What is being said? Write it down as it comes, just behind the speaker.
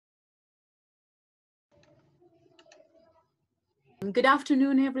Good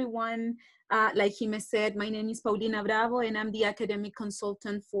afternoon, everyone. Like Jimenez said, my name is Paulina Bravo, and I'm the academic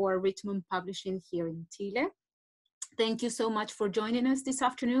consultant for Richmond Publishing here in Chile. Thank you so much for joining us this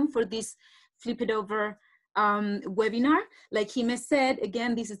afternoon for this Flip It Over webinar. Like Jimenez said,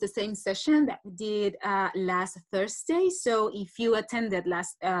 again, this is the same session that we did last Thursday. So if you attended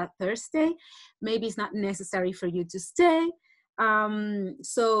last Thursday, maybe it's not necessary for you to stay.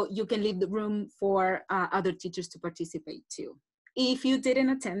 So you can leave the room for other teachers to participate too. If you didn't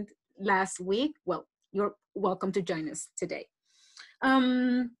attend last week, well, you're welcome to join us today.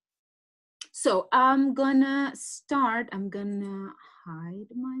 So I'm gonna start, I'm gonna hide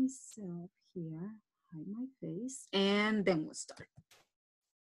myself here, hide my face, and then we'll start.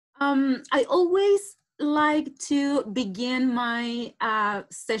 I always like to begin my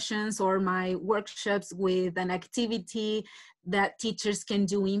sessions or my workshops with an activity that teachers can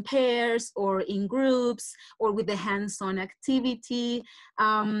do in pairs or in groups or with a hands-on activity.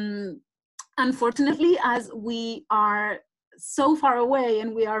 Unfortunately, as we are so far away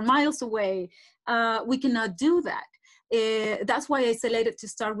and we are miles away, we cannot do that. That's why I selected to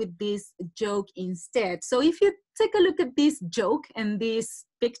start with this joke instead. So if you take a look at this joke and this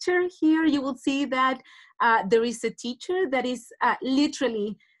picture here, you will see that there is a teacher that is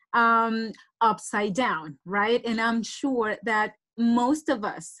literally upside down, right? And I'm sure that most of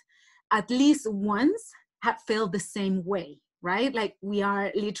us, at least once, have felt the same way, right? Like we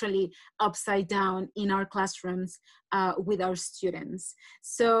are literally upside down in our classrooms with our students.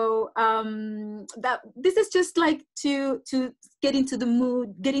 So this is just like to get into the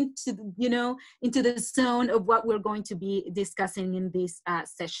mood, get into, you know, into the zone of what we're going to be discussing in this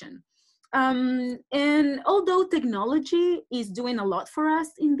session. And although technology is doing a lot for us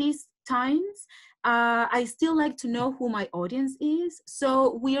in these times, I still like to know who my audience is.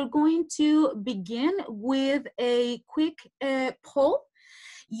 So we are going to begin with a quick poll.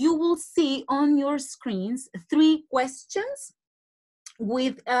 You will see on your screens 3 questions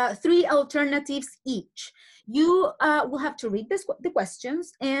with 3 alternatives each. You will have to read the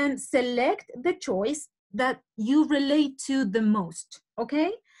questions and select the choice that you relate to the most,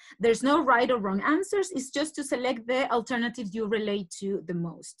 okay? There's no right or wrong answers. It's just to select the alternatives you relate to the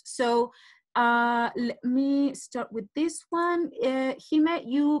most. So let me start with this one. Jime,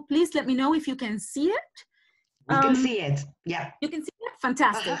 you please let me know if you can see it. You can see it, yeah. You can see it?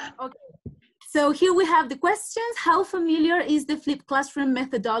 Fantastic, okay. So here we have the questions. How familiar is the flipped classroom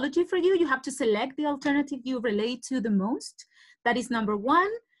methodology for you? You have to select the alternative you relate to the most. That is number 1.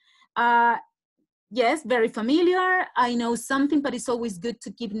 Yes, very familiar. I know something, but it's always good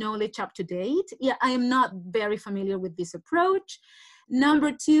to keep knowledge up to date. Yeah, I am not very familiar with this approach.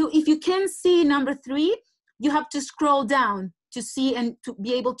 Number 2, if you can see number 3, you have to scroll down to see and to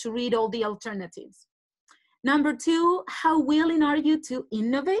be able to read all the alternatives. Number 2, how willing are you to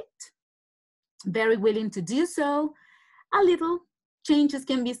innovate? Very willing to do so. A little. Changes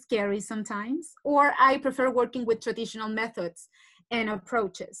can be scary sometimes. Or I prefer working with traditional methods and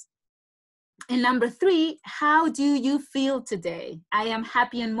approaches. And number 3, how do you feel today? I am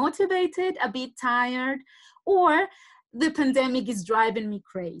happy and motivated, a bit tired, or the pandemic is driving me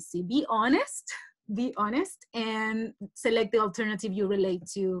crazy. Be honest, and select the alternative you relate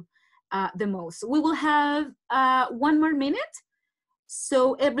to the most. We will have 1 more minute,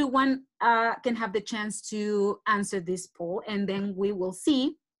 so everyone can have the chance to answer this poll, and then we will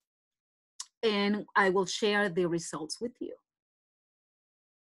see, and I will share the results with you.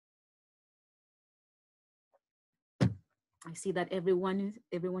 I see that everyone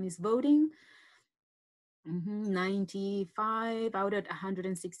is voting. 95 out of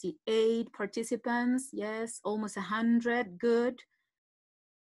 168 participants. Yes, almost 100. Good.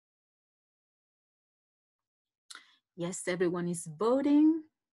 Yes, everyone is voting.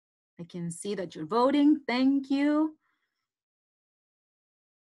 I can see that you're voting. Thank you.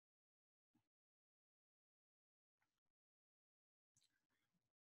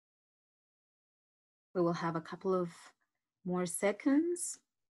 We will have a couple of more seconds.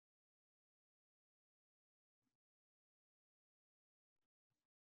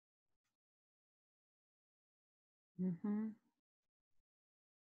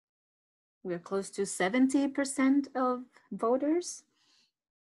 We're close to 70% of voters.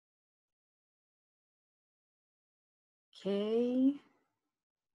 Okay.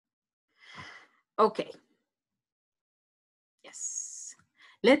 Okay. Yes.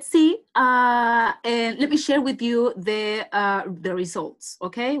 Let's see, and let me share with you the results,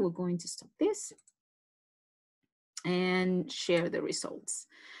 okay? We're going to stop this and share the results.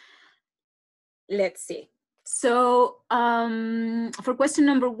 Let's see. So for question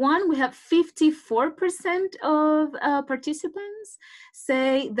number 1, we have 54% of participants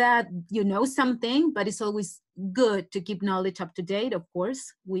say that you know something, but it's always good to keep knowledge up to date. Of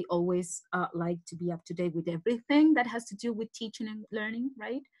course, we always like to be up to date with everything that has to do with teaching and learning,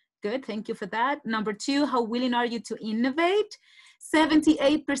 right? Good, thank you for that. Number 2, how willing are you to innovate?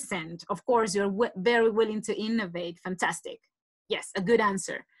 78%. Of course, you're very willing to innovate. Fantastic. Yes, a good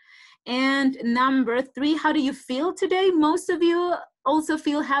answer. And number 3, how do you feel today? Most of you also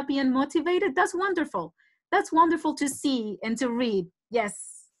feel happy and motivated. That's wonderful. That's wonderful to see and to read.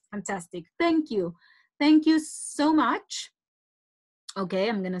 Yes, fantastic. Thank you. Thank you so much. Okay,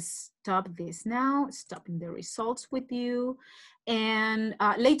 I'm gonna stop this now, stopping the results with you. And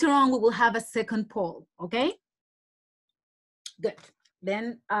later on, we will have a second poll, okay? Good,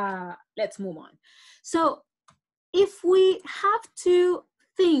 then let's move on. So if we have to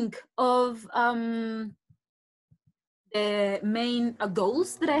think of the main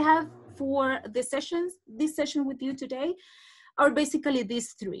goals that I have for the sessions, this session with you today, are basically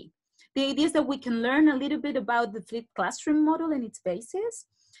these 3. The idea is that we can learn a little bit about the flipped classroom model and its basis,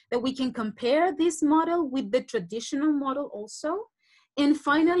 that we can compare this model with the traditional model also, and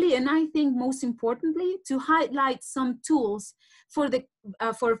finally, and I think most importantly, to highlight some tools for the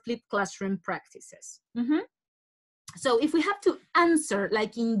for flipped classroom practices. So if we have to answer,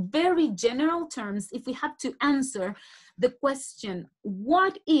 like in very general terms, if we have to answer the question,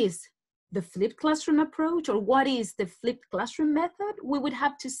 what is the flipped classroom approach, or what is the flipped classroom method, we would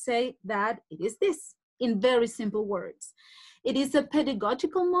have to say that it is this, in very simple words. It is a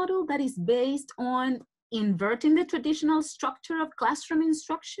pedagogical model that is based on inverting the traditional structure of classroom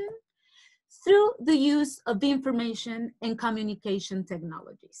instruction through the use of information and communication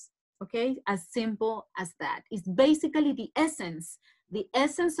technologies. Okay, as simple as that. It's basically the essence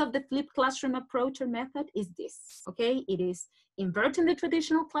of the flipped classroom approach or method is this, okay? It is inverting the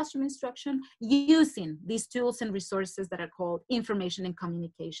traditional classroom instruction using these tools and resources that are called information and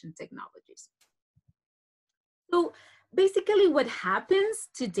communication technologies. So basically what happens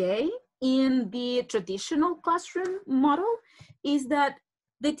today in the traditional classroom model is that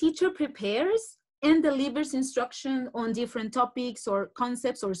the teacher prepares and delivers instruction on different topics or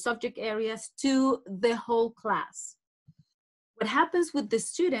concepts or subject areas to the whole class. What happens with the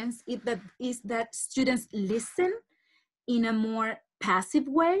students is that students listen in a more passive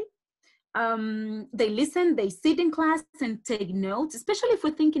way. They listen, they sit in class and take notes, especially if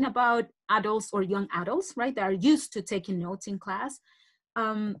we're thinking about adults or young adults, right? That are used to taking notes in class.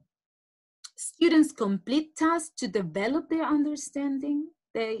 Students complete tasks to develop their understanding.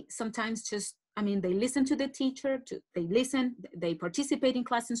 They sometimes just, they listen to the teacher, they participate in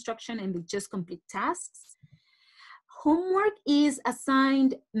class instruction, and they just complete tasks. Homework is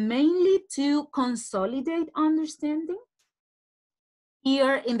assigned mainly to consolidate understanding.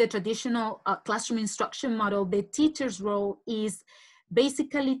 Here in the traditional classroom instruction model, the teacher's role is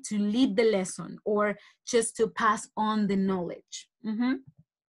basically to lead the lesson or just to pass on the knowledge.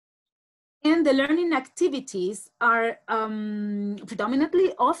 And the learning activities are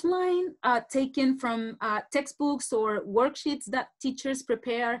predominantly offline, taken from textbooks or worksheets that teachers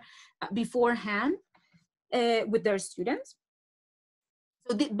prepare beforehand with their students.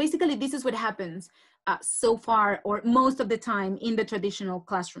 So basically, this is what happens so far, or most of the time, in the traditional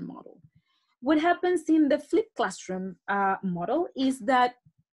classroom model. What happens in the flipped classroom model is that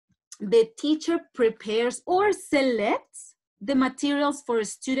the teacher prepares or selects the materials for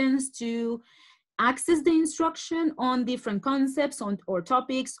students to access the instruction on different concepts or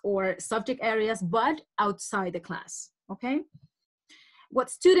topics or subject areas, but outside the class, okay?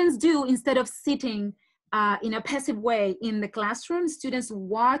 What students do, instead of sitting in a passive way in the classroom, students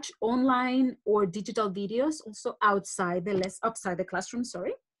watch online or digital videos also outside the classroom,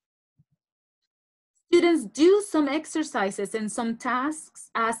 sorry. Students do some exercises and some tasks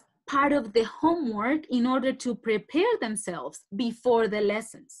as part of the homework in order to prepare themselves before the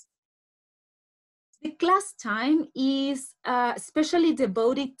lessons. The class time is especially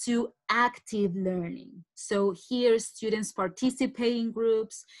devoted to active learning. So here students participate in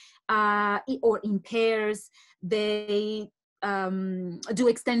groups or in pairs. They do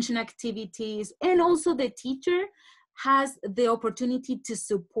extension activities, and also the teacher has the opportunity to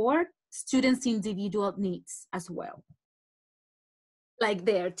support students' individual needs as well. Like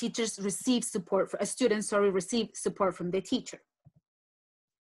their teachers receive support, students receive support from the teacher.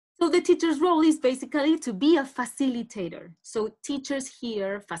 So the teacher's role is basically to be a facilitator. So teachers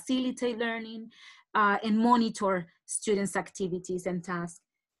here facilitate learning and monitor students' activities and tasks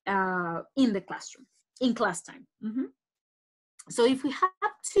in the classroom, in class time. So if we have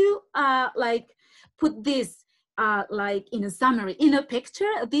to put this like in a summary, in a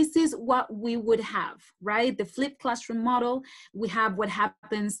picture, this is what we would have, right? The flipped classroom model, we have what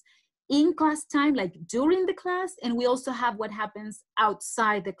happens in class time, like during the class, and we also have what happens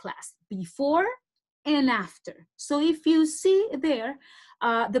outside the class, before and after. So if you see there,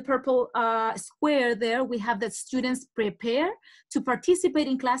 the purple square there, we have that students prepare to participate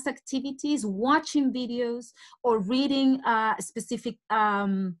in class activities, watching videos, or reading specific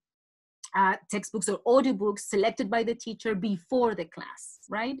textbooks or audiobooks selected by the teacher before the class,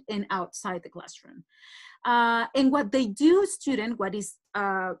 right? And outside the classroom. And what they do, what is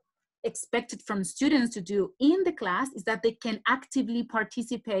expected from students to do in the class is that they can actively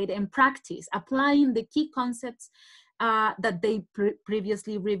participate and practice applying the key concepts that they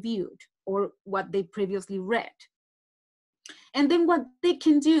previously reviewed or what they previously read. And then what they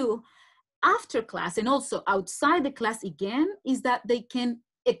can do after class and also outside the class again is that they can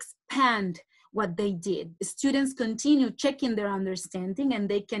expand what they did. Students continue checking their understanding and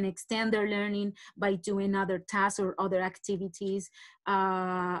they can extend their learning by doing other tasks or other activities.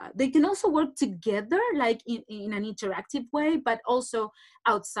 They can also work together like in an interactive way, but also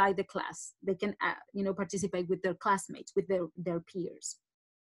outside the class. They can participate with their classmates, with their peers.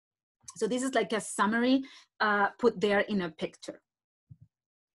 So this is like a summary put there in a picture.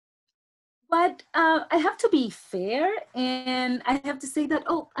 But I have to be fair, and I have to say that,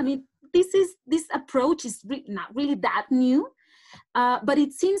 this approach is not really that new, but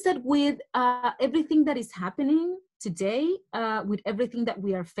it seems that with everything that is happening today, with everything that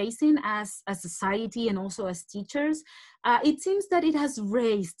we are facing as a society and also as teachers, it seems that it has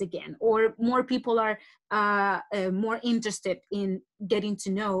raised again, or more people are more interested in getting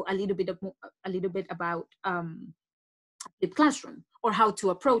to know a little bit about the classroom, or how to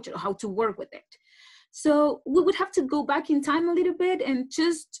approach it, or how to work with it. So we would have to go back in time a little bit and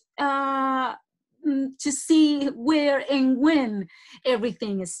just to see where and when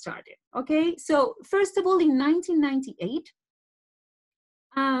everything is started. Okay, so first of all, in 1998,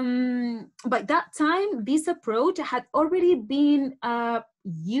 by that time, this approach had already been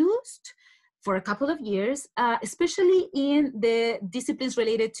used for a couple of years, especially in the disciplines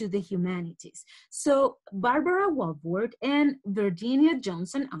related to the humanities. So Barbara Walworth and Virginia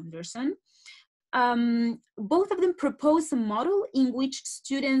Johnson Anderson, both of them proposed a model in which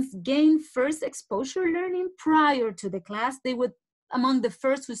students gain first exposure learning prior to the class. They were among the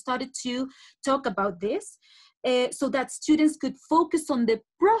first who started to talk about this, so that students could focus on the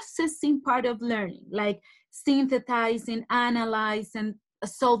processing part of learning, like synthesizing, analyzing,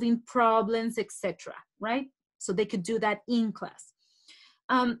 solving problems, etc. Right? So they could do that in class.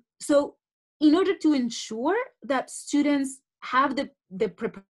 So in order to ensure that students have the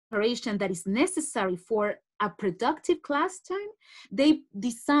preparation that is necessary for a productive class time, they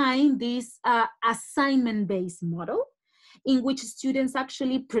designed this assignment-based model in which students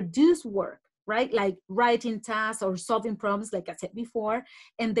actually produce work, right? Like writing tasks or solving problems, like I said before,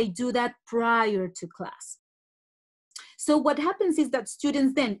 and they do that prior to class. So what happens is that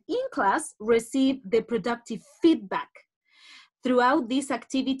students then in class receive the productive feedback throughout these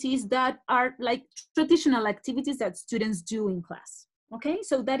activities that are like traditional activities that students do in class. Okay,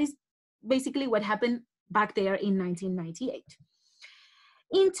 so that is basically what happened back there in 1998.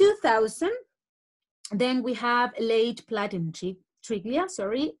 In 2000, then we have Late, Platt, and Triglia,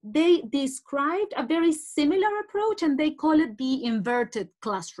 they described a very similar approach, and they call it the inverted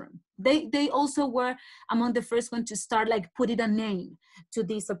classroom. They also were among the first ones to start like putting a name to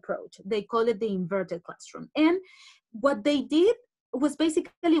this approach. They call it the inverted classroom. And what they did was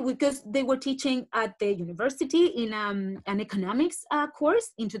basically, because they were teaching at the university in an economics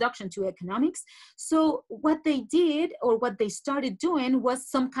course, Introduction to Economics. So what they did, or what they started doing, was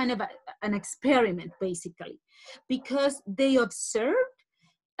some kind of an experiment, basically, because they observed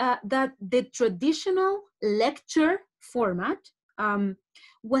that the traditional lecture format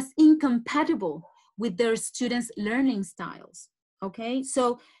was incompatible with their students' learning styles. Okay,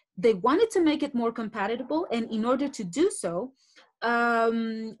 so they wanted to make it more compatible, and in order to do so,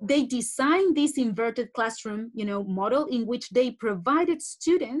 they designed this inverted classroom, model in which they provided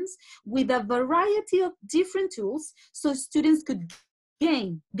students with a variety of different tools, so students could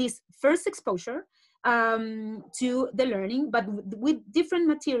gain this first exposure to the learning, but with different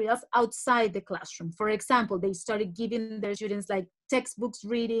materials outside the classroom. For example, they started giving their students like textbooks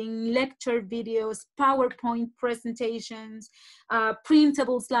reading, lecture videos, PowerPoint presentations,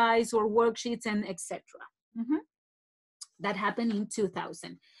 printable slides or worksheets, and etc. That happened in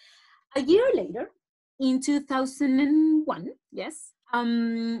 2000. A year later, in 2001, yes,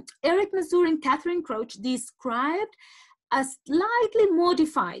 Eric Mazur and Catherine Crouch described a slightly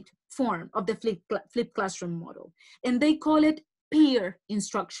modified form of the flipped classroom model, and they call it peer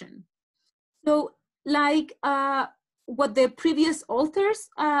instruction. So like what the previous authors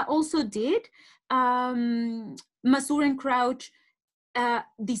also did, Masur and Crouch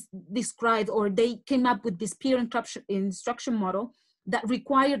described, or they came up with this peer instruction model that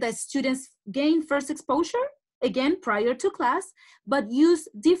required that students gain first exposure, again, prior to class, but use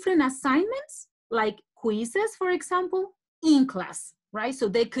different assignments, like quizzes, for example, in class, right? So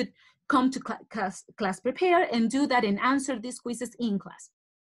they could come to class prepared and do that and answer these quizzes in class.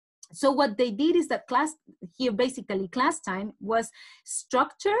 So what they did is that class, here basically class time was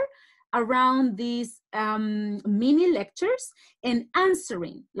structured around these mini lectures and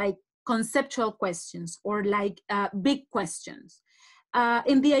answering like conceptual questions or like big questions.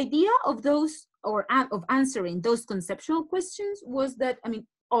 And the idea of those, or of answering those conceptual questions, was that, I mean,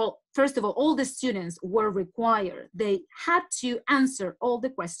 first of all the students were required, they had to answer all the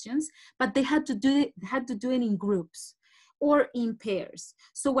questions, but they had to do it in groups or in pairs.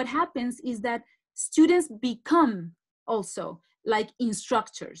 So what happens is that students become also like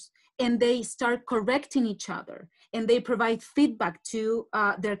instructors, and they start correcting each other, and they provide feedback to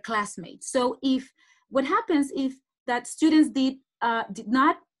their classmates. So what happens if that students did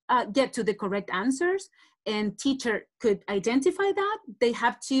not get to the correct answers, and teacher could identify that, they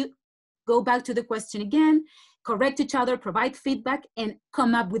have to go back to the question again, correct each other, provide feedback, and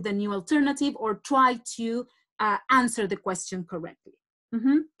come up with a new alternative, or try to answer the question correctly.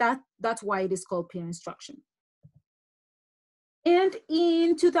 That's why it is called peer instruction. And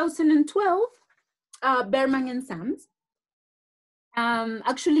in 2012, Berman and Sams,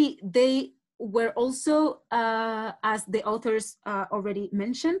 actually they were also, as the authors already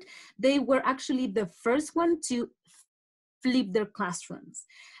mentioned, they were actually the first one to flip their classrooms.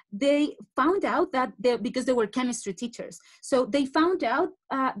 They found out that because they were chemistry teachers, so they found out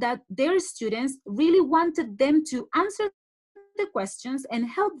that their students really wanted them to answer the questions and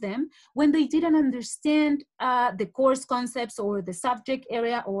help them when they didn't understand the course concepts or the subject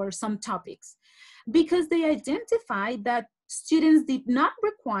area or some topics, because they identified that students did not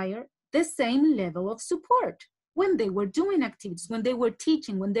require the same level of support when they were doing activities, when they were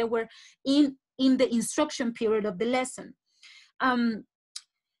teaching, when they were in the instruction period of the lesson.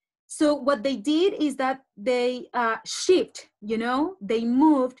 So what they did is that they they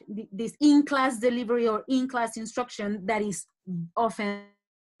moved this in-class delivery or in-class instruction that is often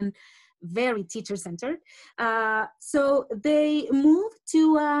very teacher-centered. So they moved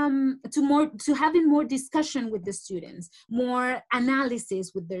to having more discussion with the students, more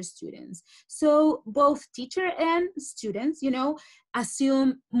analysis with their students. So both teacher and students,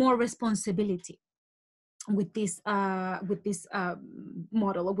 assume more responsibility with this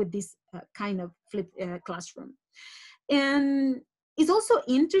model, or with this kind of flipped classroom. And it's also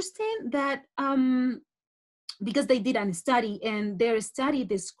interesting that because they did a study, and their study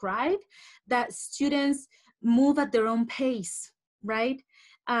described that students move at their own pace, right?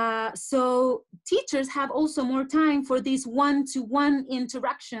 So teachers have also more time for this one-to-one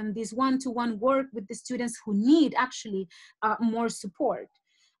interaction, this one-to-one work with the students who need actually more support.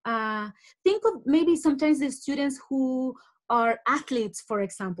 Think of maybe sometimes the students who are athletes, for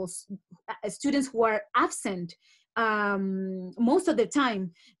example, students who are absent most of the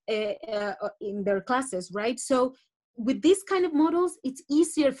time in their classes, right? So with these kind of models, it's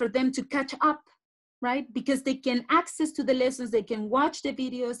easier for them to catch up, right? Because they can access to the lessons, they can watch the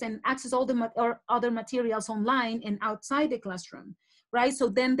videos and access all the other materials online and outside the classroom, right? So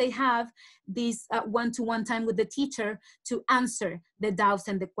then they have this one-to-one time with the teacher to answer the doubts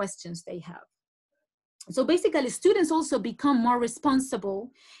and the questions they have. So basically, students also become more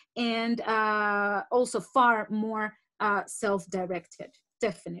responsible and also far more self-directed,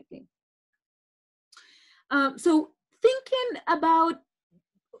 definitely. So thinking about,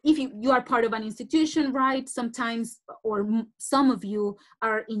 if you are part of an institution, right? Sometimes, or some of you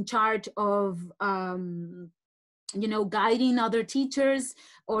are in charge of guiding other teachers,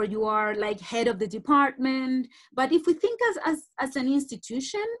 or you are like head of the department. But if we think as an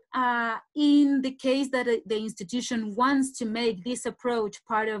institution, in the case that the institution wants to make this approach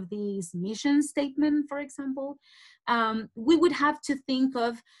part of this mission statement, for example, we would have to think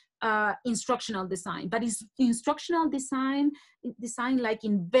of instructional design, but it's instructional design like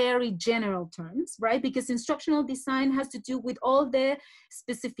in very general terms, right? Because instructional design has to do with all the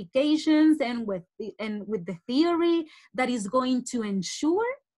specifications and with the theory that is going to ensure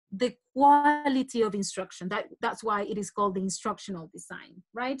the quality of instruction. That's why it is called the instructional design,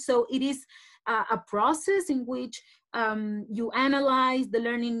 right? So it is a process in which you analyze the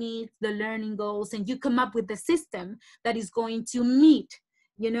learning needs, the learning goals, and you come up with the system that is going to meet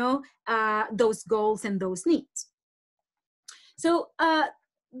those goals and those needs. So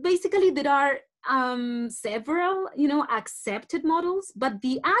basically there are several, accepted models, but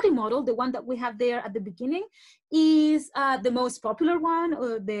the ADDIE model, the one that we have there at the beginning, is the most popular one,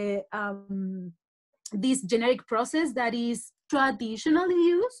 or this generic process that is traditionally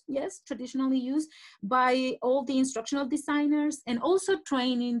used by all the instructional designers and also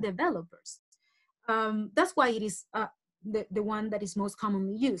training developers. That's why it is the one that is most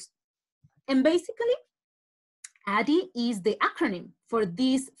commonly used. And basically, ADDIE is the acronym for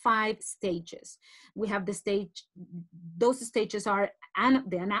these 5 stages. We have the stage, those stages are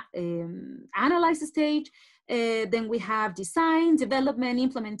the analyze stage, then we have design, development,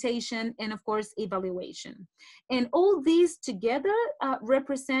 implementation, and of course, evaluation. And all these together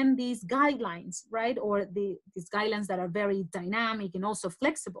represent these guidelines, right? Or these guidelines that are very dynamic and also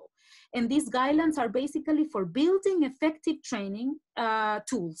flexible. And these guidelines are basically for building effective training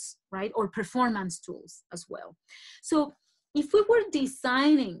tools, right? Or performance tools as well. So if we were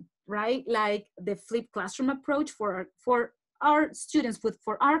designing, right, like the flipped classroom approach for our students,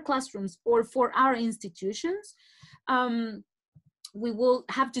 for our classrooms or for our institutions, we will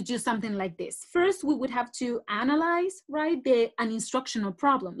have to do something like this. First, we would have to analyze, right, an instructional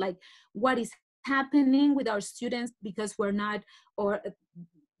problem, like what is happening with our students because they're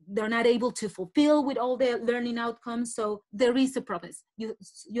not able to fulfill with all their learning outcomes. So there is a problem.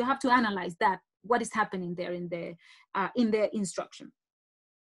 You have to analyze that, what is happening there in the instruction.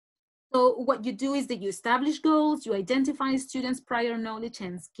 So what you do is that you establish goals, you identify students' prior knowledge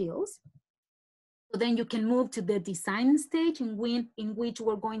and skills. So then you can move to the design stage in which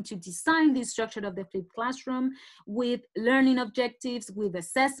we're going to design the structure of the flipped classroom with learning objectives, with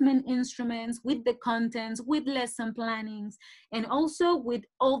assessment instruments, with the contents, with lesson plannings, and also with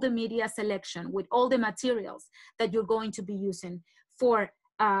all the media selection, with all the materials that you're going to be using for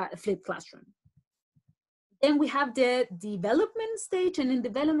a flipped classroom. Then we have the development stage, and in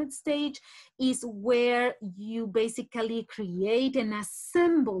development stage is where you basically create and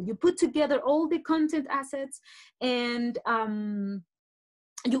assemble, you put together all the content assets and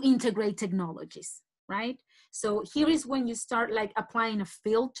you integrate technologies, right? So here is when you start like applying a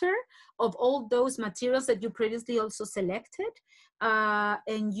filter of all those materials that you previously also selected,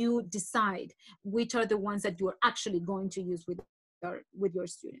 and you decide which are the ones that you are actually going to use with your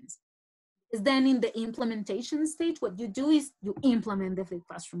students. Then in the implementation stage, what you do is you implement the flipped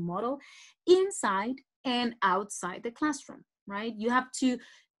classroom model inside and outside the classroom, right? You have to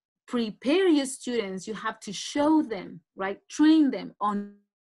prepare your students, you have to show them, right? Train them on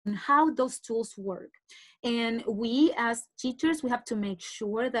how those tools work. And we as teachers, we have to make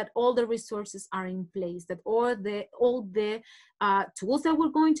sure that all the resources are in place, that all the tools that we're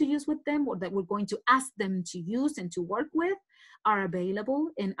going to use with them or that we're going to ask them to use and to work with are available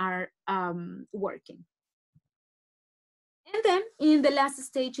and are working. And then in the last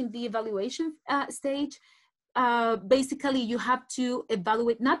stage, in the evaluation stage, basically you have to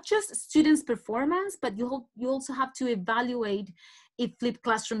evaluate not just students' performance, but you also have to evaluate if flipped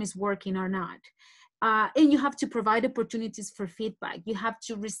classroom is working or not. And you have to provide opportunities for feedback. You have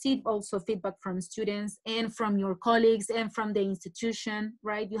to receive also feedback from students and from your colleagues and from the institution,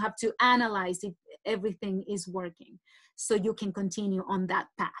 right? You have to analyze if everything is working so you can continue on that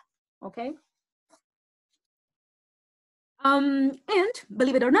path, okay? And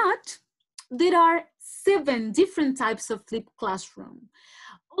believe it or not, there are 7 different types of flipped classroom.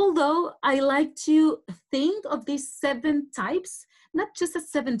 Although I like to think of these 7 types, not just as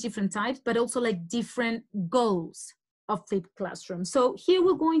 7 different types, but also like different goals of flipped classroom. So here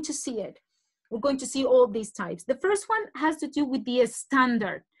we're going to see it. We're going to see all these types. The first one has to do with the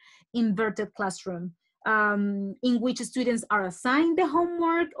standard inverted classroom, in which students are assigned the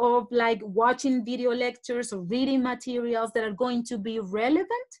homework of like watching video lectures or reading materials that are going to be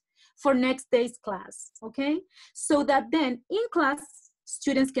relevant for next day's class, okay? So that then in class,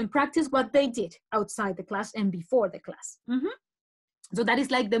 students can practice what they did outside the class and before the class. So that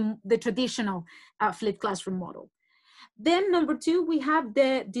is like the traditional flipped classroom model. Then number 2, we have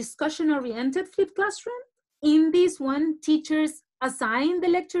the discussion-oriented flipped classroom. In this one, teachers assign the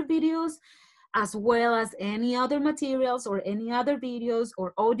lecture videos as well as any other materials or any other videos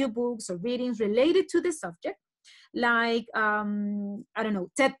or audiobooks or readings related to the subject, like, I don't know,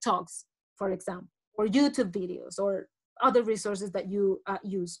 TED Talks, for example, or YouTube videos or other resources that you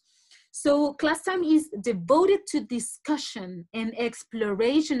use. So class time is devoted to discussion and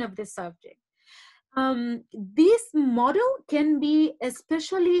exploration of the subject. This model can be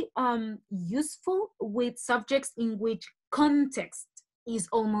especially useful with subjects in which context is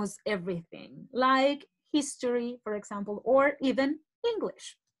almost everything, like history, for example, or even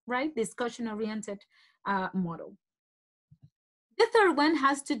English, right? Discussion-oriented model. The third one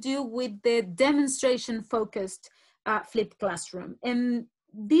has to do with the demonstration-focused flipped classroom. And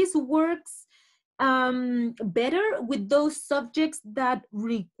this works better with those subjects that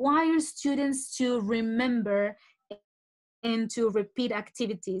require students to remember and to repeat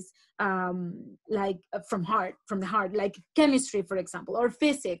activities like from the heart, like chemistry, for example, or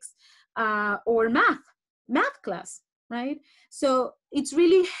physics, or math class, right? So it's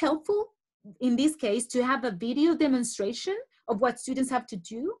really helpful in this case to have a video demonstration of what students have to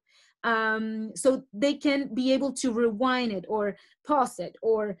do, so they can be able to rewind it or pause it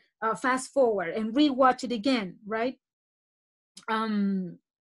or fast forward and rewatch it again, right?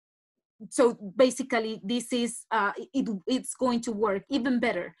 So basically this is it's going to work even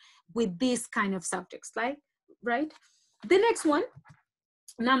better with this kind of subjects, like, right? The next one,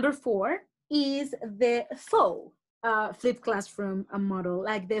 number 4, is the faux flipped classroom model,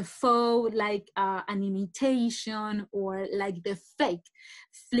 like the faux, like an imitation, or like the fake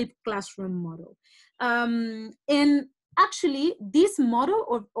flipped classroom model. And actually this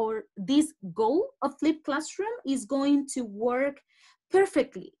model or this goal of flipped classroom is going to work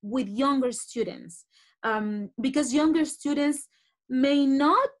perfectly with younger students, because younger students may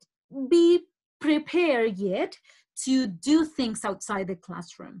not be prepared yet to do things outside the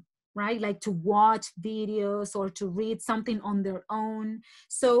classroom, right? Like to watch videos or to read something on their own.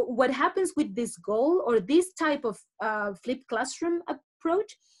 So what happens with this goal or this type of flipped classroom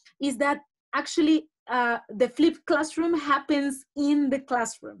approach is that actually the flipped classroom happens in the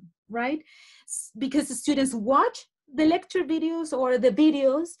classroom, right? Because the students watch the lecture videos or the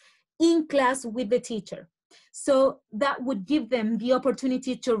videos in class with the teacher. So that would give them the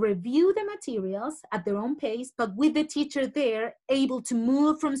opportunity to review the materials at their own pace, but with the teacher there, able to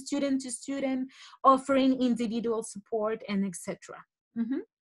move from student to student, offering individual support, and etc.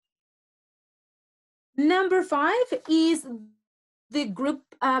 Number 5 is the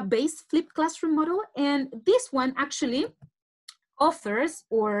group-based flipped classroom model. And this one actually offers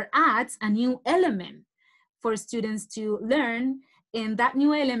or adds a new element for students to learn. And that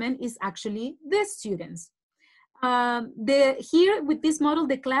new element is actually the students. Here with this model,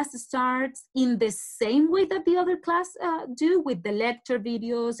 the class starts in the same way that the other class do, with the lecture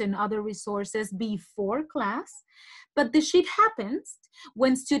videos and other resources before class. But the shift happens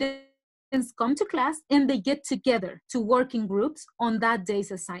when students come to class and they get together to work in groups on that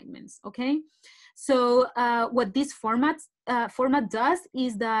day's assignments, okay? So what this format does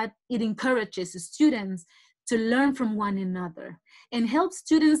is that it encourages students to learn from one another and helps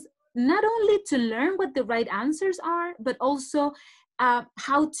students not only to learn what the right answers are, but also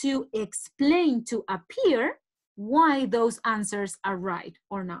how to explain to a peer why those answers are right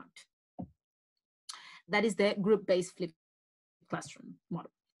or not. That is the group-based flipped classroom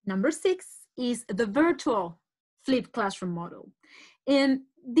model. Number 6 is the virtual flipped classroom model. And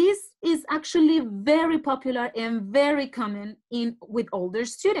this is actually very popular and very common with older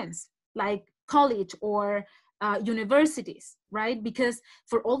students, like college or universities, right? Because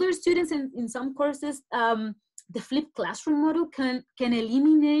for older students in some courses, the flipped classroom model can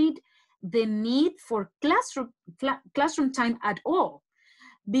eliminate the need for classroom time at all,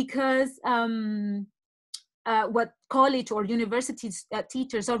 because what college or university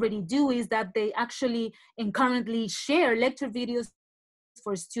teachers already do is that they actually and currently share lecture videos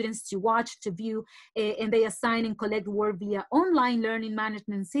for students to watch, to view, and they assign and collect work via online learning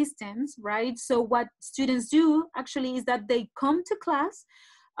management systems, right? So what students do actually is that they come to class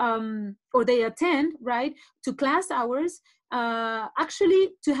or they attend, right, to class hours, actually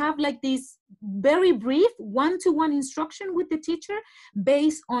to have like this very brief one-to-one instruction with the teacher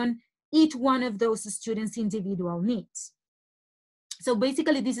based on each one of those students' individual needs. So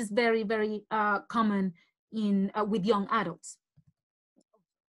basically this is very, very common with young adults.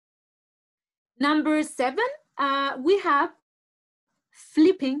 Number 7, we have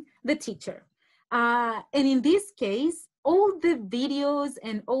flipping the teacher. And in this case, all the videos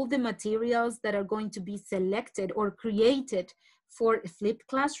and all the materials that are going to be selected or created for a flipped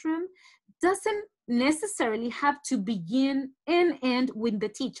classroom doesn't necessarily have to begin and end with the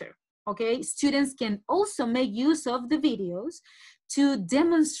teacher, okay? Students can also make use of the videos to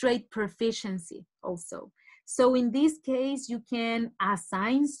demonstrate proficiency also. So in this case, you can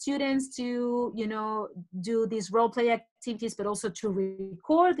assign students to, do these role play activities, but also to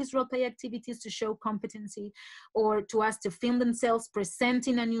record these role play activities to show competency, or to ask to film themselves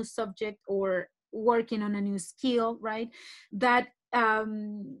presenting a new subject or working on a new skill, right? That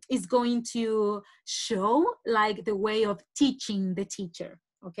is going to show like the way of teaching the teacher,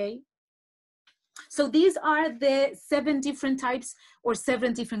 okay? So these are the 7 different types or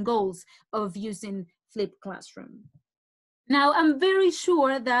 7 different goals of using flipped classroom. Now, I'm very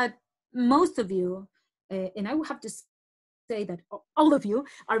sure that most of you, and I will have to say that all of you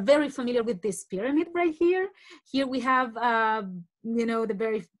are very familiar with this pyramid right here. Here we have, the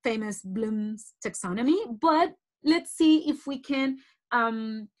very famous Bloom's taxonomy, but let's see if we can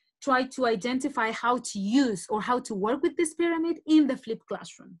try to identify how to use or how to work with this pyramid in the flipped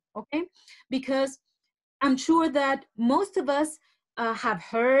classroom, okay? Because I'm sure that most of us have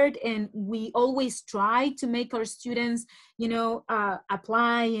heard, and we always try to make our students,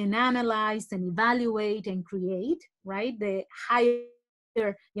 apply and analyze and evaluate and create, right? The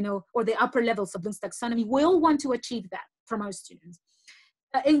higher, or the upper levels of Bloom's taxonomy. We all want to achieve that from our students.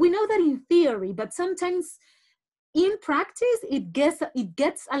 And we know that in theory, but sometimes in practice, it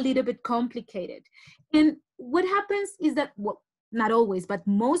gets a little bit complicated. And what happens is that, well, not always, but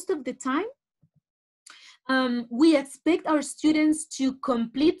most of the time, we expect our students to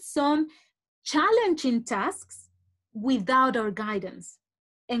complete some challenging tasks without our guidance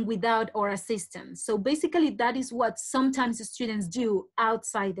and without our assistance. So basically, that is what sometimes the students do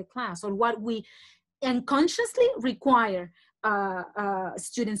outside the class, or what we unconsciously require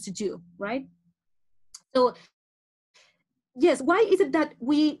students to do, right? So yes, why is it that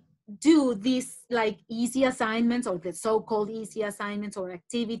we do these like easy assignments, or the so-called easy assignments or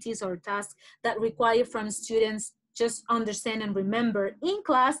activities or tasks that require from students just understand and remember in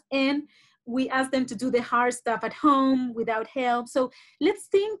class, and we ask them to do the hard stuff at home without help? So let's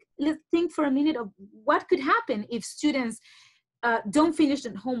think for a minute of what could happen if students don't finish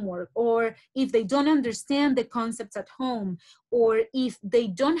the homework, or if they don't understand the concepts at home, or if they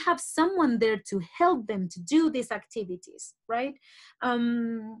don't have someone there to help them to do these activities, right?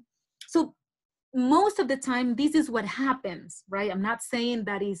 So most of the time, this is what happens, right? I'm not saying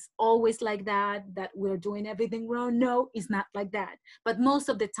that it's always like that we're doing everything wrong. No, it's not like that. But most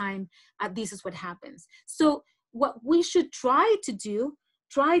of the time, this is what happens. So what we should try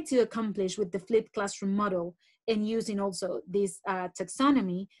to accomplish with the flipped classroom model, and using also this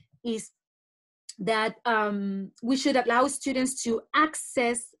taxonomy, is that we should allow students to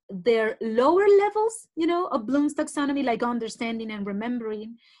access their lower levels, of Bloom's taxonomy, like understanding and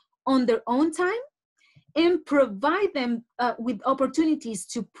remembering, on their own time, and provide them with opportunities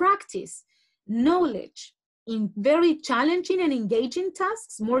to practice knowledge in very challenging and engaging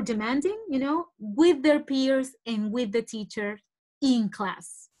tasks, more demanding, with their peers and with the teacher in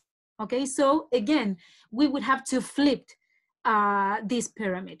class. Okay, so again, we would have to flip this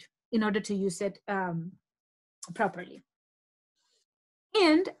pyramid in order to use it properly.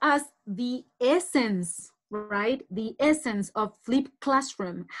 And as the essence, right, the essence of flipped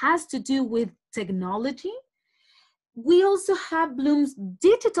classroom has to do with technology, we also have Bloom's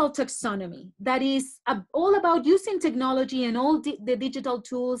digital taxonomy that is all about using technology and all the digital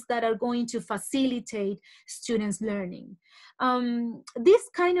tools that are going to facilitate students' learning. This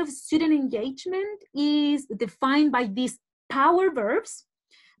kind of student engagement is defined by these power verbs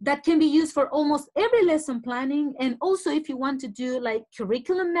that can be used for almost every lesson planning. And also, if you want to do like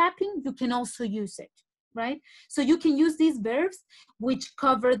curriculum mapping, you can also use it, right? So you can use these verbs, which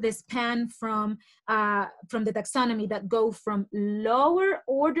cover the span from the taxonomy, that go from lower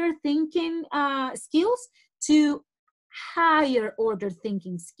order thinking skills to higher order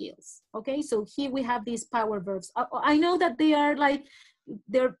thinking skills. Okay, so here we have these power verbs. I know that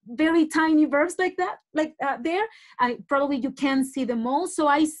they're very tiny verbs like that, there. Probably you can see them all. So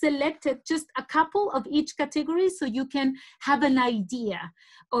I selected just a couple of each category so you can have an idea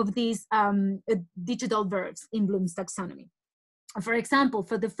of these digital verbs in Bloom's taxonomy. For example,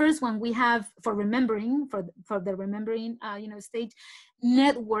 for the first one, we have for remembering, for the remembering stage,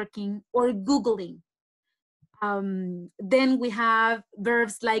 networking or Googling. Then we have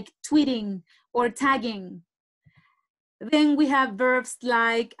verbs like tweeting or tagging. Then we have verbs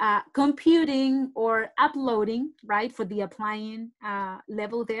like computing or uploading, right, for the applying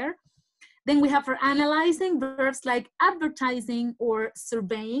level there. Then we have for analyzing verbs like advertising or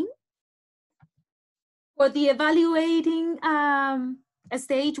surveying. For the evaluating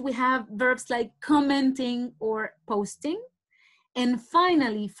stage, we have verbs like commenting or posting. And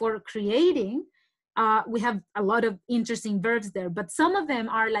finally, for creating, we have a lot of interesting verbs there, but some of them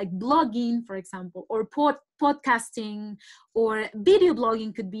are like blogging, for example, or podcasting, or video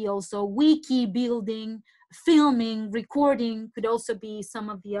blogging could be also, wiki building, filming, recording could also be some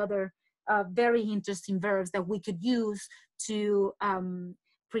of the other very interesting verbs that we could use to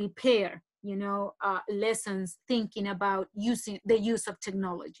prepare, lessons thinking about the use of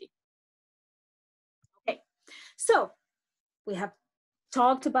technology. Okay, so we have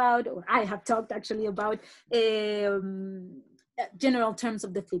talked about, or I have talked actually about general terms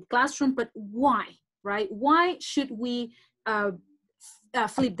of the flipped classroom, but why, right? Why should we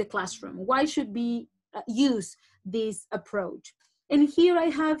flip the classroom? Why should we use this approach? And here I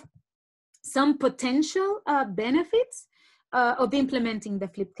have some potential benefits of implementing the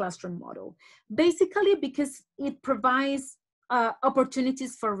flipped classroom model. Basically, because it provides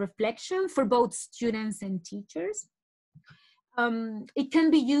opportunities for reflection for both students and teachers. It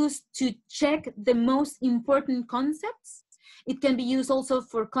can be used to check the most important concepts. It can be used also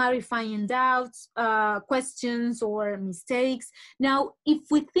for clarifying doubts, questions, or mistakes. Now, if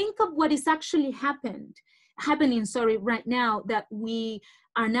we think of what is actually happening, right now, that we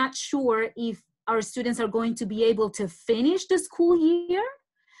are not sure if our students are going to be able to finish the school year,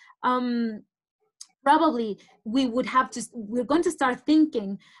 probably we're going to start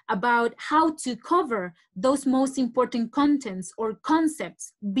thinking about how to cover those most important contents or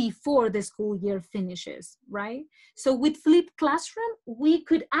concepts before the school year finishes, right? So with flipped classroom, we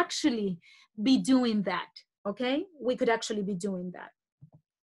could actually be doing that, okay? We could actually be doing that.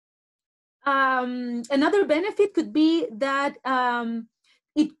 Another benefit could be that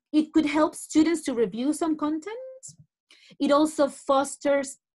it could help students to review some content. It also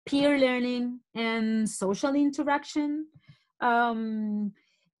fosters peer learning and social interaction.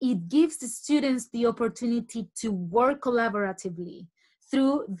 It gives the students the opportunity to work collaboratively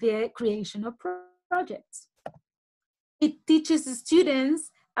through the creation of projects. It teaches the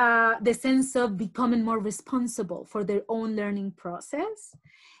students the sense of becoming more responsible for their own learning process.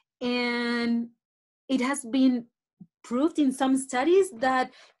 And it has been proved in some studies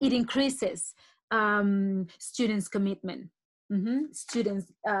that it increases students' commitment.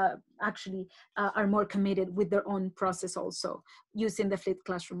 Students actually are more committed with their own process also using the flipped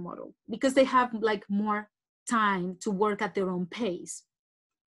classroom model because they have like more time to work at their own pace.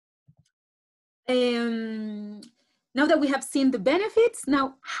 Now that we have seen the benefits,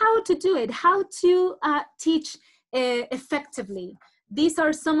 now how to do it, how to teach effectively. These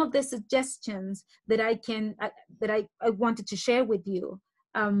are some of the suggestions that I wanted to share with you.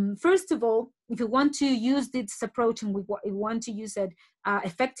 First of all, if you want to use this approach and we want to use it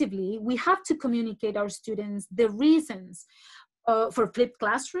effectively, we have to communicate our students the reasons for flipped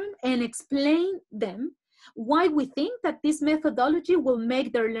classroom and explain them why we think that this methodology will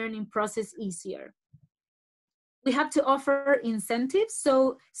make their learning process easier. We have to offer incentives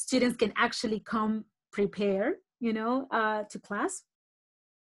so students can actually come prepared, to class.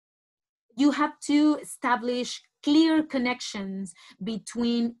 You have to establish clear connections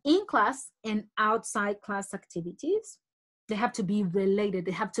between in-class and outside class activities. They have to be related.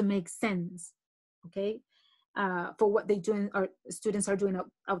 They have to make sense, okay, for what they do, our students are doing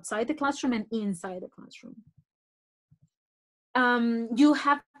outside the classroom and inside the classroom. You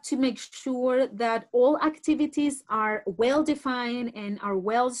have to make sure that all activities are well defined and are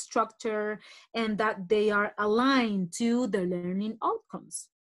well structured and that they are aligned to the learning outcomes.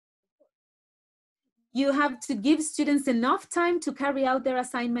 You have to give students enough time to carry out their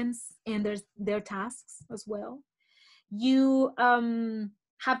assignments and their tasks as well. You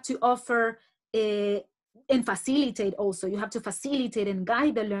have to offer and facilitate also. You have to facilitate and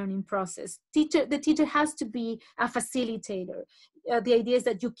guide the learning process. The teacher has to be a facilitator. The idea is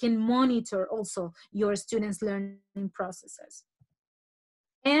that you can monitor also your students' learning processes.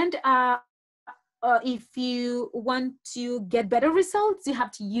 And if you want to get better results, you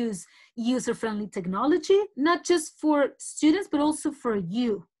have to use user-friendly technology, not just for students, but also for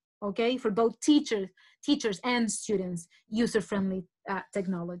you, okay? For both teachers and students, user-friendly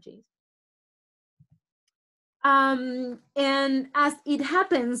technologies. And as it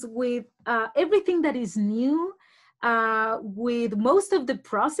happens with everything that is new, with most of the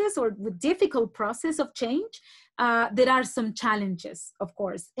process or with difficult process of change, there are some challenges, of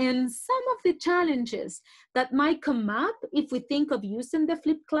course. And some of the challenges that might come up if we think of using the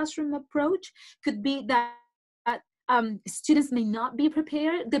flipped classroom approach could be that students may not be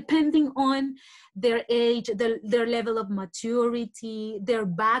prepared depending on their age, their level of maturity, their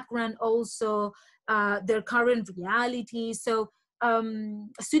background also, their current reality. So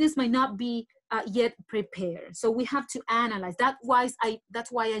students might not be yet prepared. So we have to analyze.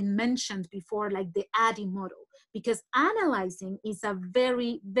 That's why I mentioned before, like the ADDIE model, because analyzing is a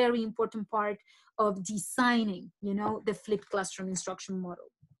very, very important part of designing, the flipped classroom instruction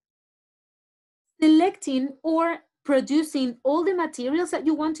model. Selecting or producing all the materials that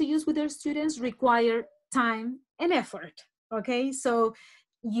you want to use with your students require time and effort, okay? So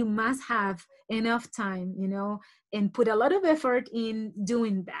you must have enough time, and put a lot of effort in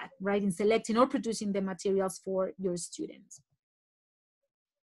doing that, right? In selecting or producing the materials for your students.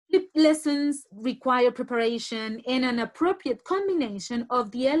 Flipped lessons require preparation and an appropriate combination of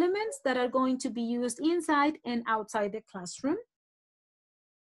the elements that are going to be used inside and outside the classroom.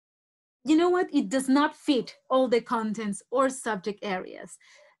 You know what? It does not fit all the contents or subject areas.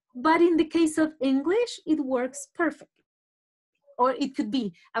 But in the case of English, it works perfectly. Or it could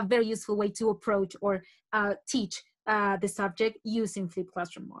be a very useful way to approach or teach the subject using flipped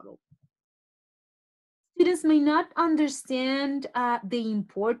classroom model. Students may not understand the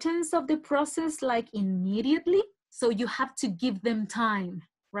importance of the process like immediately, so you have to give them time,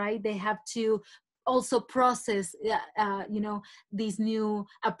 right? They have to also process, you know, this new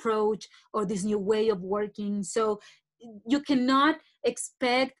approach or this new way of working. So you cannot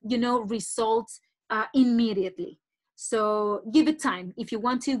expect, you know, results immediately. So give it time. If you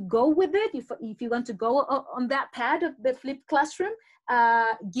want to go with it, if you want to go on that path of the flipped classroom,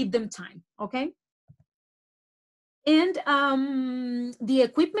 give them time, okay? And the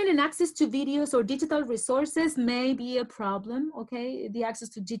equipment and access to videos or digital resources may be a problem, okay? The access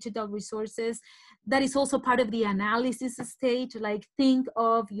to digital resources, that is also part of the analysis stage, like think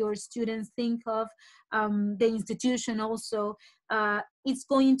of your students, think of the institution also. It's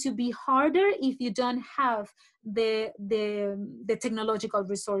going to be harder if you don't have the technological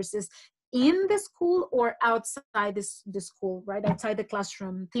resources in the school or outside the school, right? Outside the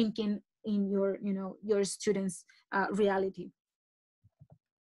classroom, thinking in your, you know, your students' reality.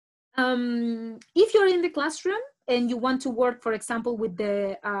 If you're in the classroom and you want to work, for example, with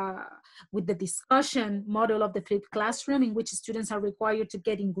the discussion model of the flipped classroom, in which students are required to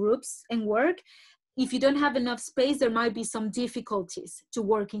get in groups and work, if you don't have enough space, there might be some difficulties to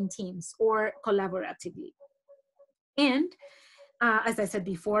work in teams or collaboratively. And as I said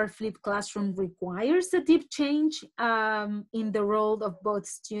before, flipped classroom requires a deep change in the role of both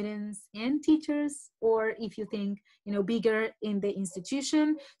students and teachers, or if you think, you know, bigger in the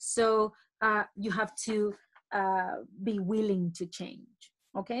institution. So you have to be willing to change,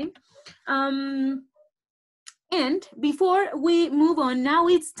 okay? And before we move on, now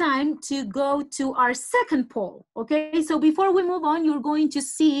it's time to go to our second poll, okay? So before we move on, you're going to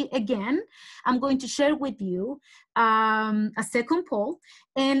see again, I'm going to share with you a second poll.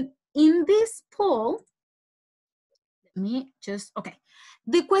 And in this poll, let me just, okay.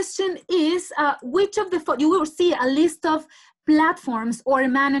 The question is, which of the, you will see a list of platforms or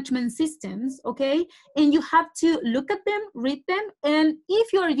management systems, okay? And you have to look at them, read them, and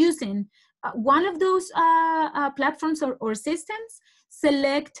if you're using one of those platforms or systems,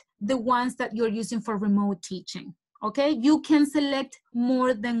 select the ones that you're using for remote teaching, okay? You can select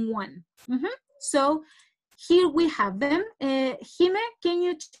more than one. So here we have them. Jime, can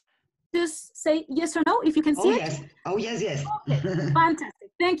you just say yes or no if you can see it? Yes. Oh, yes, yes. Okay, fantastic.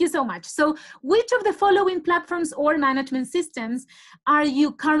 Thank you so much. So which of the following platforms or management systems are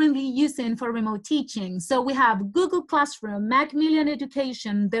you currently using for remote teaching? So we have Google Classroom, Macmillan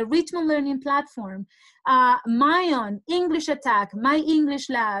Education, the Richmond Learning Platform, Mayon, English Attack, My English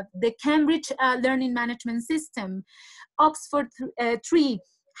Lab, the Cambridge Learning Management System, Oxford 3,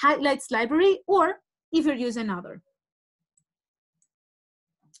 Highlights Library, or if you're using another.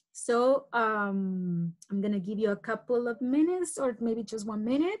 So I'm gonna give you a couple of minutes or maybe just 1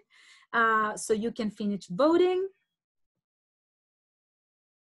 minute so you can finish voting.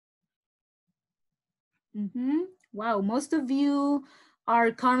 Wow, most of you are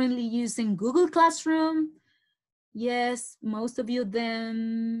currently using Google Classroom. Yes, most of you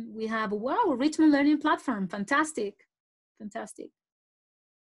then we have, wow, Richmond Learning Platform, fantastic, fantastic.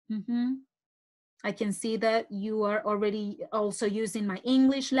 I can see that you are already also using My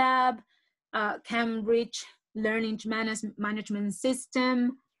English Lab, Cambridge Learning Management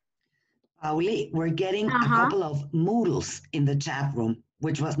System. Pauli, we're getting a couple of Moodles in the chat room,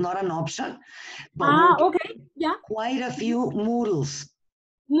 which was not an option, but we're okay, yeah. Quite a few Moodles.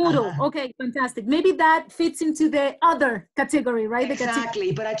 Moodle, okay, fantastic. Maybe that fits into the other category, right?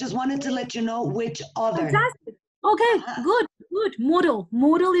 Exactly, but I just wanted to let you know which other. Fantastic. Okay, good, good. Moodle.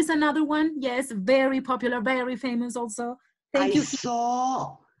 Moodle is another one. Yes, very popular, very famous also. Thank you. I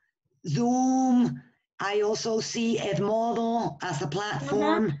saw Zoom. I also see Edmodo as a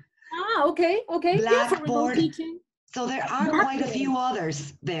platform. Okay, okay. Blackboard. Yeah, for remote teaching. So there are quite a few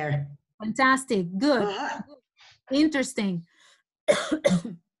others there. Fantastic, good. Interesting.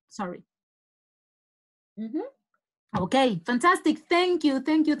 Sorry. Okay, fantastic. Thank you,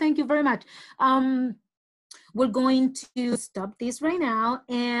 thank you, thank you very much. We're going to stop this right now,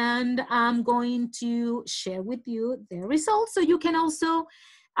 and I'm going to share with you the results so you can also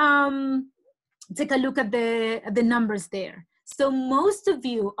take a look at the numbers there. So most of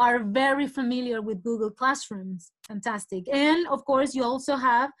you are very familiar with Google Classrooms. Fantastic. And of course, you also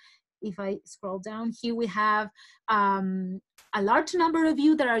have, if I scroll down here, we have a large number of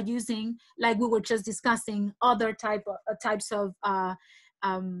you that are using, like we were just discussing, other types of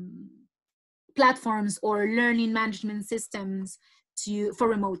platforms or learning management systems for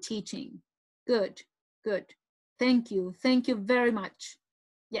remote teaching. Good, good. Thank you very much.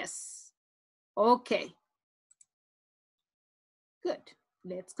 Yes, okay. Good,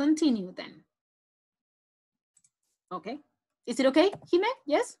 let's continue then. Okay, is it okay, Jime?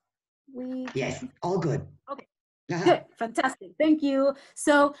 Yes? Yes, all good. Okay. Good, fantastic, thank you.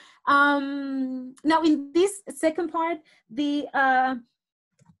 So now in this second part,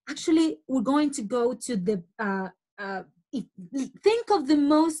 actually we're going to go to the think of the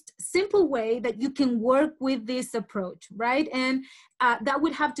most simple way that you can work with this approach, right? And that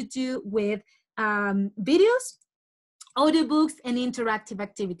would have to do with videos, audiobooks, and interactive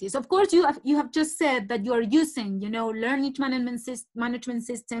activities. Of course, you have just said that you are using, learning management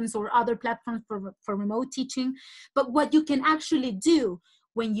systems or other platforms for remote teaching. But what you can actually do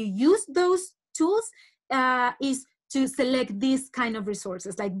when you use those tools is to select these kind of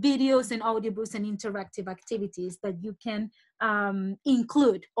resources like videos and audiobooks and interactive activities that you can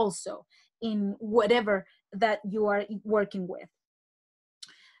include also in whatever that you are working with.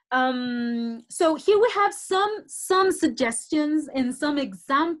 So here we have some suggestions and some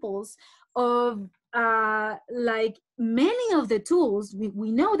examples of like many of the tools.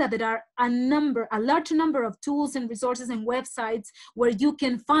 We know that there are a large number of tools and resources and websites where you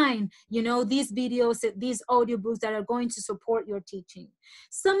can find, these videos, these audiobooks that are going to support your teaching.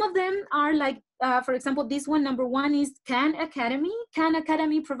 Some of them are like, for example, this one, number one, is Khan Academy. Khan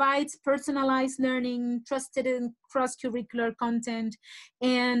Academy provides personalized learning, trusted and cross-curricular content,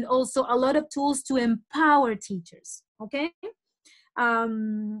 and also a lot of tools to empower teachers, okay?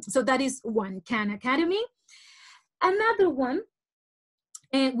 So that is one, Khan Academy. Another one,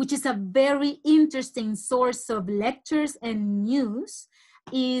 which is a very interesting source of lectures and news,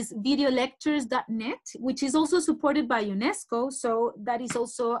 is videolectures.net, which is also supported by UNESCO. So that is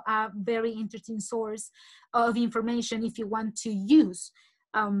also a very interesting source of information if you want to use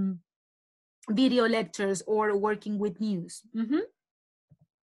video lectures or working with news.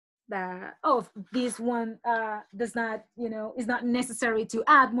 This one does not, is not necessary to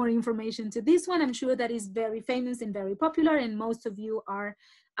add more information to this one. I'm sure that is very famous and very popular, and most of you are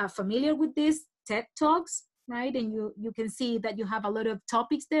familiar with this, TED Talks, right? And you can see that you have a lot of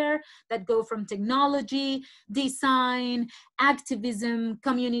topics there that go from technology, design, activism,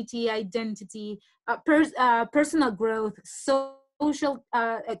 community identity, personal growth, social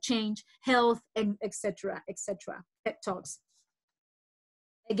change, health, and etc. TED Talks.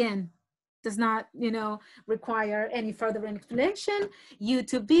 Again, does not, require any further explanation.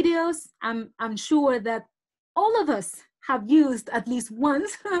 YouTube videos, I'm sure that all of us have used at least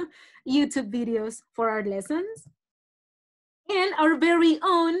once YouTube videos for our lessons. And our very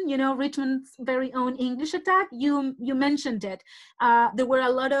own, Richmond's very own English Attack, you mentioned it. There were a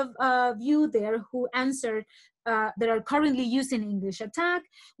lot of you there who answered that are currently using English Attack.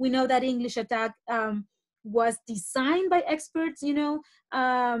 We know that English Attack was designed by experts, in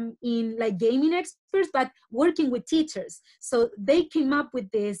like gaming experts, but working with teachers. So they came up with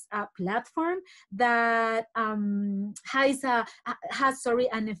this platform that has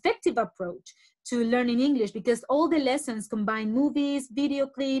an effective approach to learning English, because all the lessons combine movies, video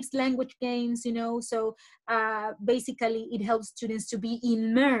clips, language games, so basically it helps students to be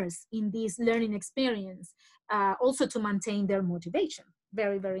immersed in this learning experience, also to maintain their motivation.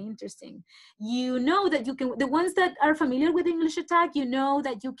 Very, very interesting. That you can, the ones that are familiar with English Attack,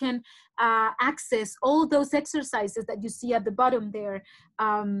 that you can access all those exercises that you see at the bottom there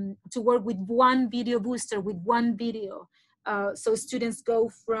to work with one video booster, with one video. So students go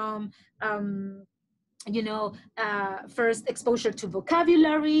from first exposure to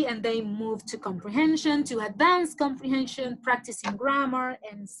vocabulary, and they move to comprehension, to advanced comprehension, practicing grammar,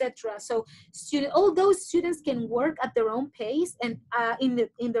 etc. So all those students can work at their own pace and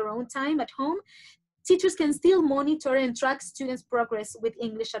in their own time at home. Teachers can still monitor and track students' progress with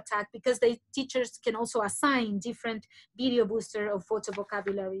English Attack, because teachers can also assign different video booster or photo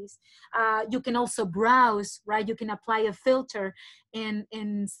vocabularies. You can also browse, right? You can apply a filter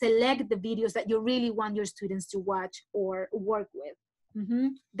and select the videos that you really want your students to watch or work with.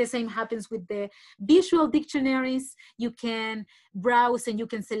 The same happens with the visual dictionaries. You can browse and you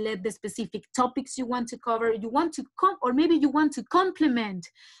can select the specific topics you want to cover. Or maybe you want to complement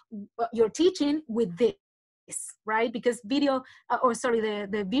your teaching with this, right? Because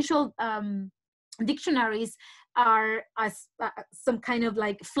the visual dictionaries are as some kind of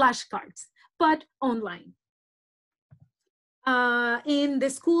like flashcards, but online. In the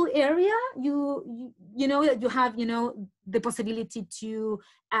school area, you know that you have, you know, the possibility to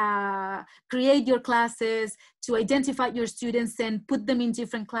create your classes, to identify your students and put them in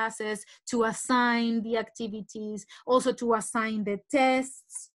different classes, to assign the activities, also to assign the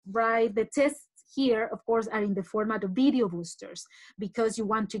tests, right? The tests here, of course, are in the format of video boosters, because you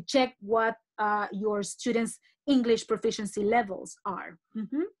want to check what your students' English proficiency levels are.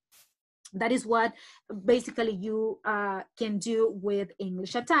 That is what basically you can do with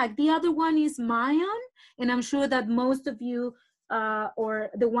English Attack. The other one is Mayan, and I'm sure that most of you or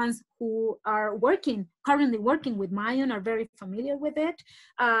the ones who are currently working with Mayan are very familiar with it.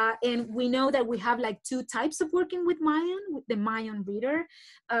 And we know that we have like two types of working with Mayan, with the Mayan Reader,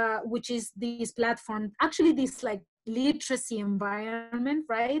 which is this platform, actually this like literacy environment,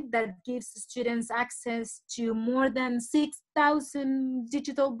 right, that gives students access to more than 6,000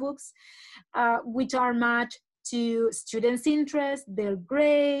 digital books, which are matched to students' interests, their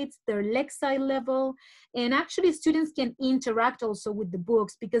grades, their Lexile level, and actually students can interact also with the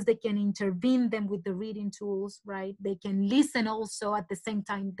books because they can intervene them with the reading tools, right? They can listen also at the same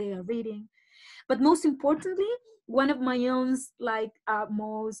time they are reading. But most importantly, one of my own like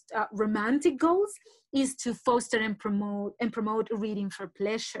most romantic goals is to foster and promote reading for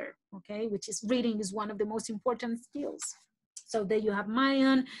pleasure, okay? Which is reading is one of the most important skills. So there you have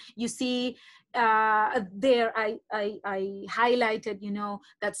Mayan. You see there I highlighted, you know,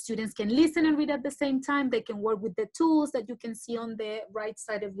 that students can listen and read at the same time. They can work with the tools that you can see on the right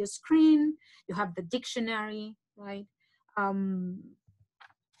side of your screen. You have the dictionary, right?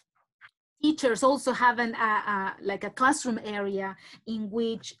 Teachers also have like a classroom area in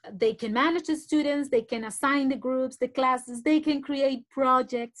which they can manage the students, they can assign the groups, the classes, they can create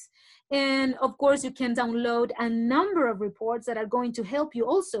projects. And of course, you can download a number of reports that are going to help you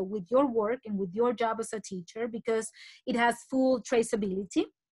also with your work and with your job as a teacher, because it has full traceability,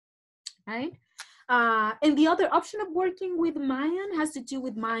 right? And the other option of working with Mayan has to do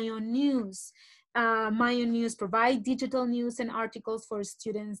with Mayan News. Mayan News provide digital news and articles for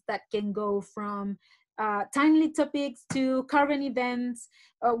students that can go from timely topics to current events,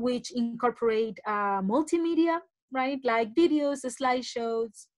 which incorporate multimedia, right? Like videos,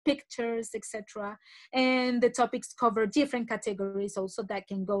 slideshows, pictures, etc. And the topics cover different categories also that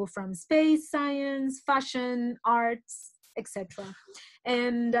can go from space, science, fashion, arts, etc.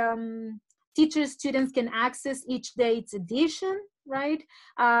 And teachers, students can access each day's edition, right?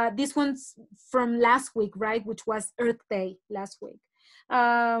 This one's from last week, right? Which was Earth Day last week.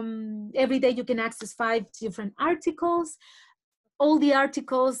 Every day you can access 5 different articles. All the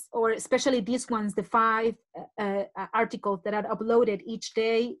articles, or especially these ones, the 5 articles that are uploaded each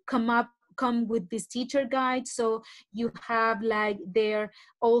day come with this teacher guide. So you have like there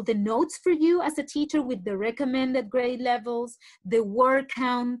all the notes for you as a teacher with the recommended grade levels, the word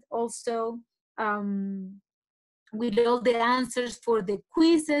count also, with all the answers for the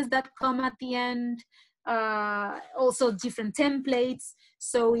quizzes that come at the end, also different templates.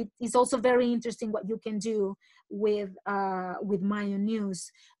 So it is also very interesting what you can do with Mayan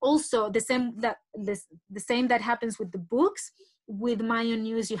News. Also, the same that happens with the books. With Mayan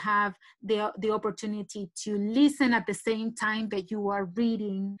News, you have the opportunity to listen at the same time that you are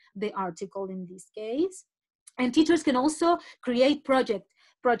reading the article in this case. And teachers can also create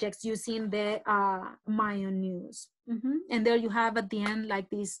projects using the Mayan News. And there you have at the end like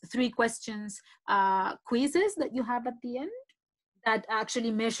these 3 questions quizzes that you have at the end that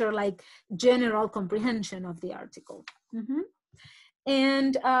actually measure like general comprehension of the article.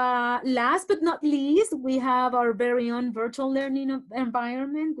 And last but not least, we have our very own virtual learning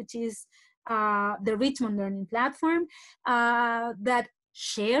environment, which is the Richmond Learning Platform that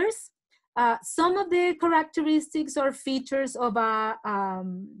shares some of the characteristics or features of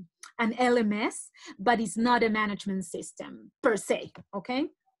an LMS, but it's not a management system per se, okay?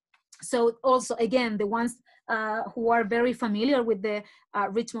 So also, again, the ones who are very familiar with the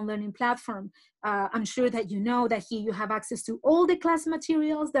Richmond Learning Platform, I'm sure that you know that here you have access to all the class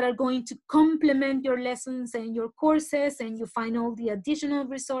materials that are going to complement your lessons and your courses, and you find all the additional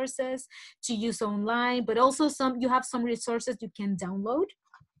resources to use online, but also you have some resources you can download.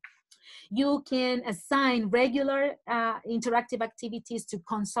 You can assign regular interactive activities to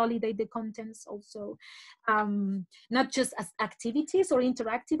consolidate the contents also. Not just as activities or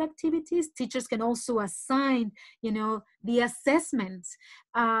interactive activities, teachers can also assign, you know, the assessments.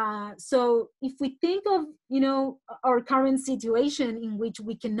 So if we think of, you know, our current situation in which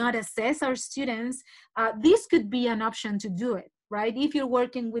we cannot assess our students, this could be an option to do it, right? If you're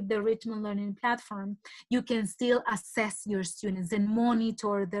working with the Richmond Learning Platform, you can still assess your students and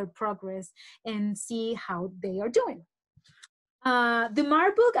monitor their progress and see how they are doing. The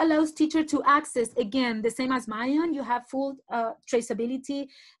MAR book allows teachers to access, again, the same as Mayan, you have full traceability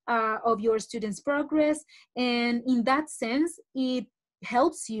of your students' progress. And in that sense, it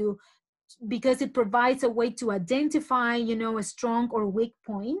helps you because it provides a way to identify, a strong or weak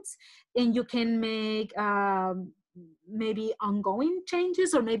points, and you can make maybe ongoing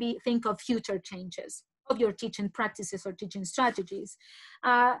changes or maybe think of future changes of your teaching practices or teaching strategies.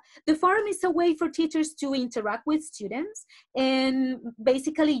 The forum is a way for teachers to interact with students, and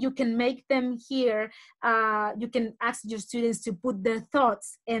basically you can make them hear, you can ask your students to put their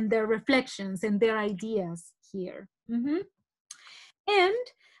thoughts and their reflections and their ideas here. Mm-hmm.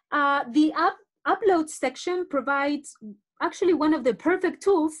 And the upload section provides actually one of the perfect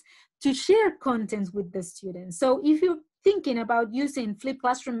tools to share content with the students. So if you're thinking about using flipped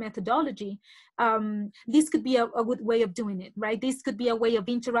classroom methodology, this could be a good way of doing it, right? This could be a way of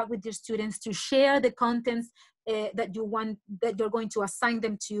interact with your students to share the contents that you're going to assign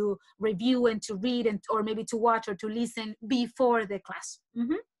them to review and to read, and or maybe to watch or to listen before the class.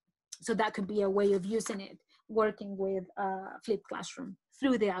 Mm-hmm. So that could be a way of using it, working with flipped classroom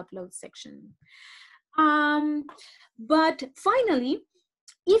through the upload section. But finally,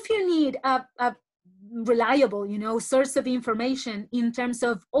 if you need a reliable, source of information in terms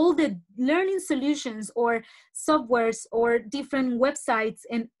of all the learning solutions or softwares or different websites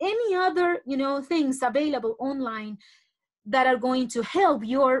and any other, things available online that are going to help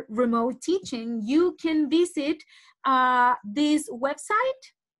your remote teaching, you can visit this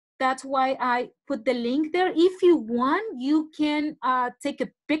website. That's why I put the link there. If you want, you can take a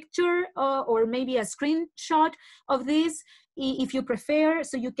picture or maybe a screenshot of this if you prefer,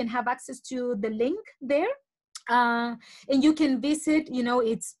 so you can have access to the link there. And you can visit,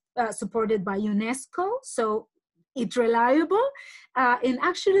 it's supported by UNESCO, so it's reliable. And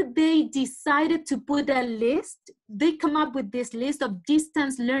actually they decided to put a list. They come up with this list of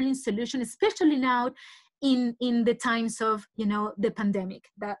distance learning solutions, especially now in the times of, the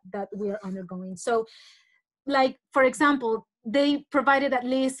pandemic that we are undergoing. So like, for example, they provided a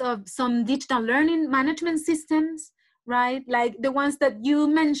list of some digital learning management systems, right? Like the ones that you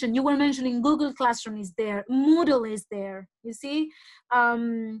were mentioning, Google Classroom is there, Moodle is there, you see?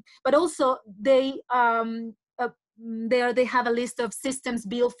 But also they have a list of systems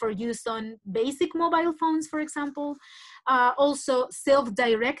built for use on basic mobile phones, for example. Also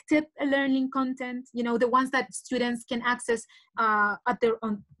self-directed learning content, the ones that students can access at their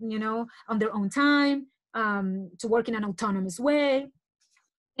own, on their own time, to work in an autonomous way.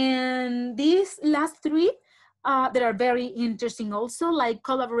 And these last three that are very interesting also, like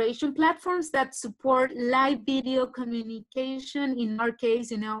collaboration platforms that support live video communication. In our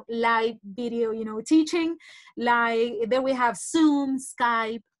case, live video, teaching. Like there we have Zoom,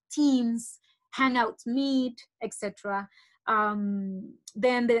 Skype, Teams, Hangouts, Meet, etc.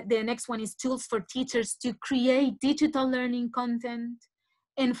 Then the next one is tools for teachers to create digital learning content.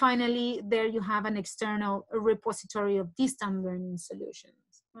 And finally, there you have an external repository of distance learning solutions.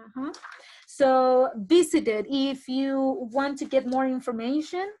 So visit it. If you want to get more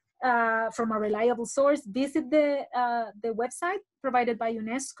information from a reliable source, visit the website provided by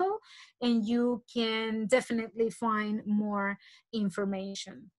UNESCO, and you can definitely find more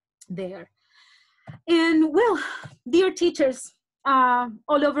information there. And well, dear teachers all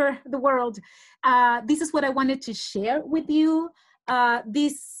over the world, this is what I wanted to share with you.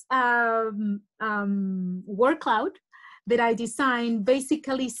 This word cloud that I designed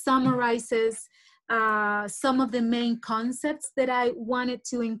basically summarizes some of the main concepts that I wanted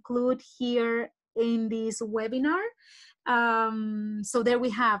to include here in this webinar. So there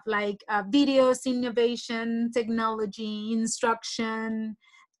we have like videos, innovation, technology, instruction,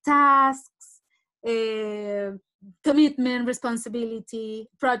 tasks, commitment, responsibility,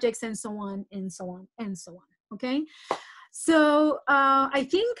 projects, and so on, and so on, and so on, okay? So I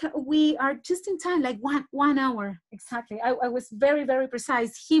think we are just in time, like one hour, exactly. I was very, very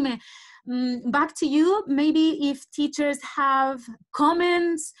precise. Jime, back to you. Maybe if teachers have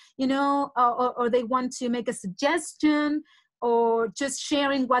comments, or they want to make a suggestion, or just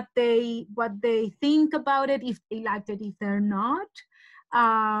sharing what they think about it, if they liked it, if they're not.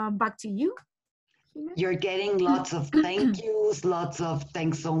 Back to you. You're getting lots of thank yous, lots of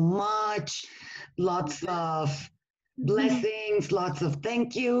thanks so much, lots of blessings, lots of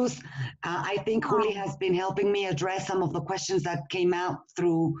thank yous. I think Juli has been helping me address some of the questions that came out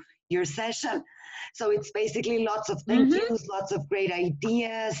through your session. So it's basically lots of thank yous, lots of great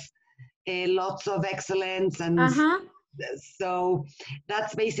ideas, lots of excellence, and So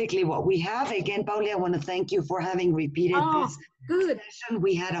that's basically what we have. Again, Pauli, I want to thank you for having repeated this Good. session.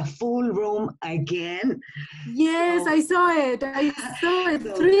 We had a full room again. Yes, So, I saw it. I saw it.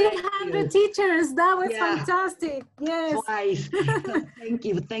 so thank 300 you. teachers. That was Yeah, fantastic. Yes. twice. So thank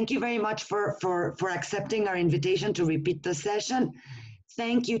you. Thank you very much for accepting our invitation to repeat the session.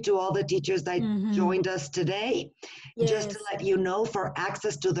 Thank you to all the teachers that joined us today. Just to Yes. let you know, for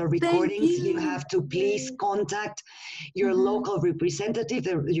access to the Thank recordings, you you. have to please contact your local representative,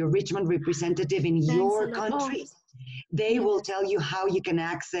 your Richmond representative in Thanks a your lot. Oh, country. They will yes. tell you how you can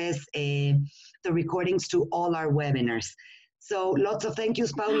access the recordings to all our webinars. So lots of thank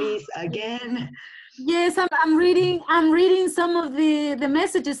yous, Paulis, again. Yes, I'm reading some of the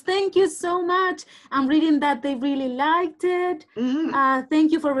messages. Thank you so much. I'm reading that they really liked it.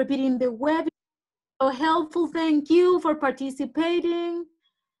 Thank you for repeating the webinar. So helpful. Thank you for participating.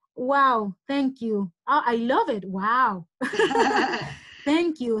 Wow, thank you. Oh, I love it. Wow.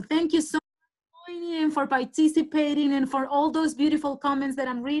 Thank you. Thank you so much for joining and for participating and for all those beautiful comments that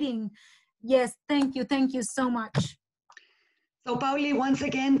I'm reading. Yes, thank you. Thank you so much. So, Pauli, once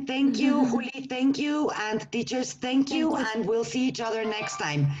again, thank you. Juli, thank you. And teachers, thank you. And we'll see each other next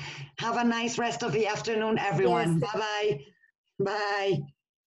time. Have a nice rest of the afternoon, everyone. Yes. Bye-bye. Bye.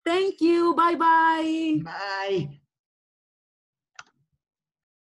 Thank you. Bye-bye. Bye.